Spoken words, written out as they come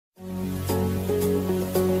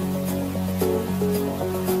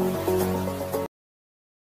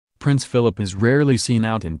Prince Philip is rarely seen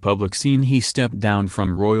out in public scene. He stepped down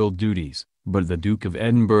from royal duties, but the Duke of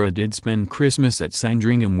Edinburgh did spend Christmas at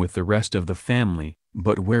Sandringham with the rest of the family.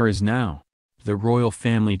 But where is now? The royal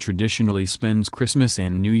family traditionally spends Christmas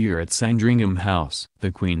and New Year at Sandringham House.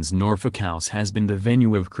 The Queen's Norfolk House has been the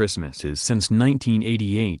venue of Christmases since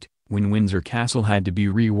 1988, when Windsor Castle had to be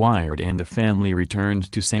rewired and the family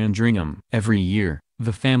returned to Sandringham. Every year,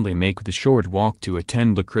 the family make the short walk to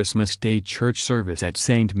attend the Christmas Day church service at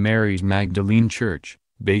St. Mary's Magdalene Church,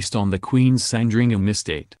 based on the Queen's Sandringham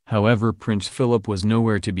estate. However, Prince Philip was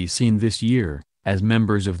nowhere to be seen this year, as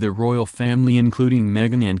members of the royal family including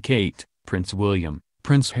Meghan and Kate, Prince William,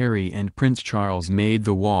 Prince Harry and Prince Charles made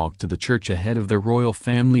the walk to the church ahead of the royal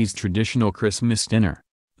family's traditional Christmas dinner.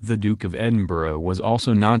 The Duke of Edinburgh was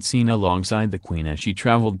also not seen alongside the Queen as she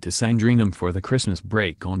traveled to Sandringham for the Christmas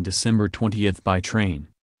break on December 20th by train.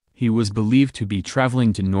 He was believed to be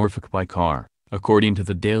traveling to Norfolk by car, according to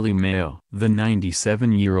the Daily Mail. The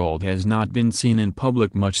 97-year-old has not been seen in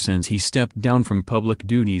public much since he stepped down from public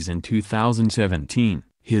duties in 2017.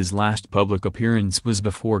 His last public appearance was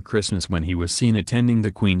before Christmas when he was seen attending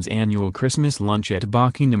the Queen's annual Christmas lunch at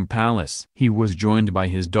Buckingham Palace. He was joined by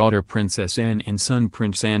his daughter Princess Anne and son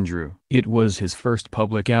Prince Andrew. It was his first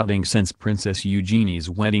public outing since Princess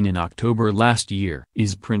Eugenie's wedding in October last year.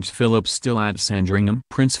 Is Prince Philip still at Sandringham?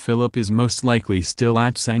 Prince Philip is most likely still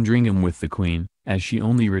at Sandringham with the Queen, as she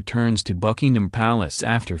only returns to Buckingham Palace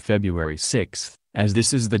after February 6, as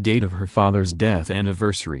this is the date of her father's death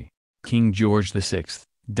anniversary. King George VI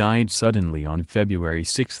died suddenly on February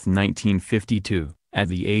 6, 1952, at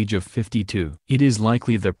the age of 52. It is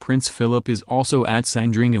likely that Prince Philip is also at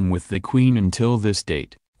Sandringham with the Queen until this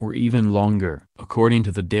date, or even longer. According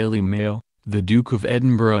to the Daily Mail, the Duke of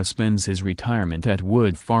Edinburgh spends his retirement at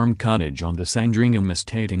Wood Farm Cottage on the Sandringham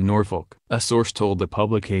estate in Norfolk. A source told the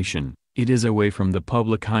publication, "It is away from the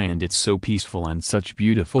public eye and it's so peaceful and such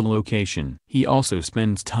beautiful location." He also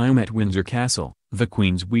spends time at Windsor Castle, the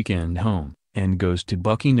Queen's weekend home, and goes to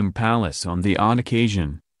Buckingham Palace on the odd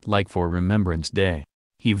occasion, like for Remembrance Day.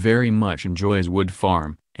 He very much enjoys Wood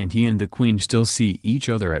Farm, and he and the Queen still see each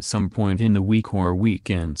other at some point in the week or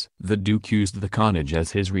weekends. The Duke used the cottage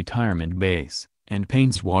as his retirement base, and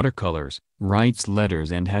paints watercolors, writes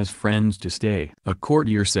letters and has friends to stay. A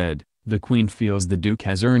courtier said, "The Queen feels the Duke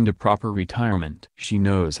has earned a proper retirement. She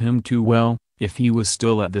knows him too well. If he was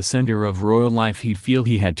still at the center of royal life he'd feel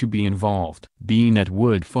he had to be involved." Being at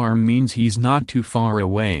Wood Farm means he's not too far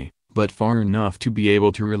away, but far enough to be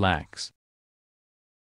able to relax.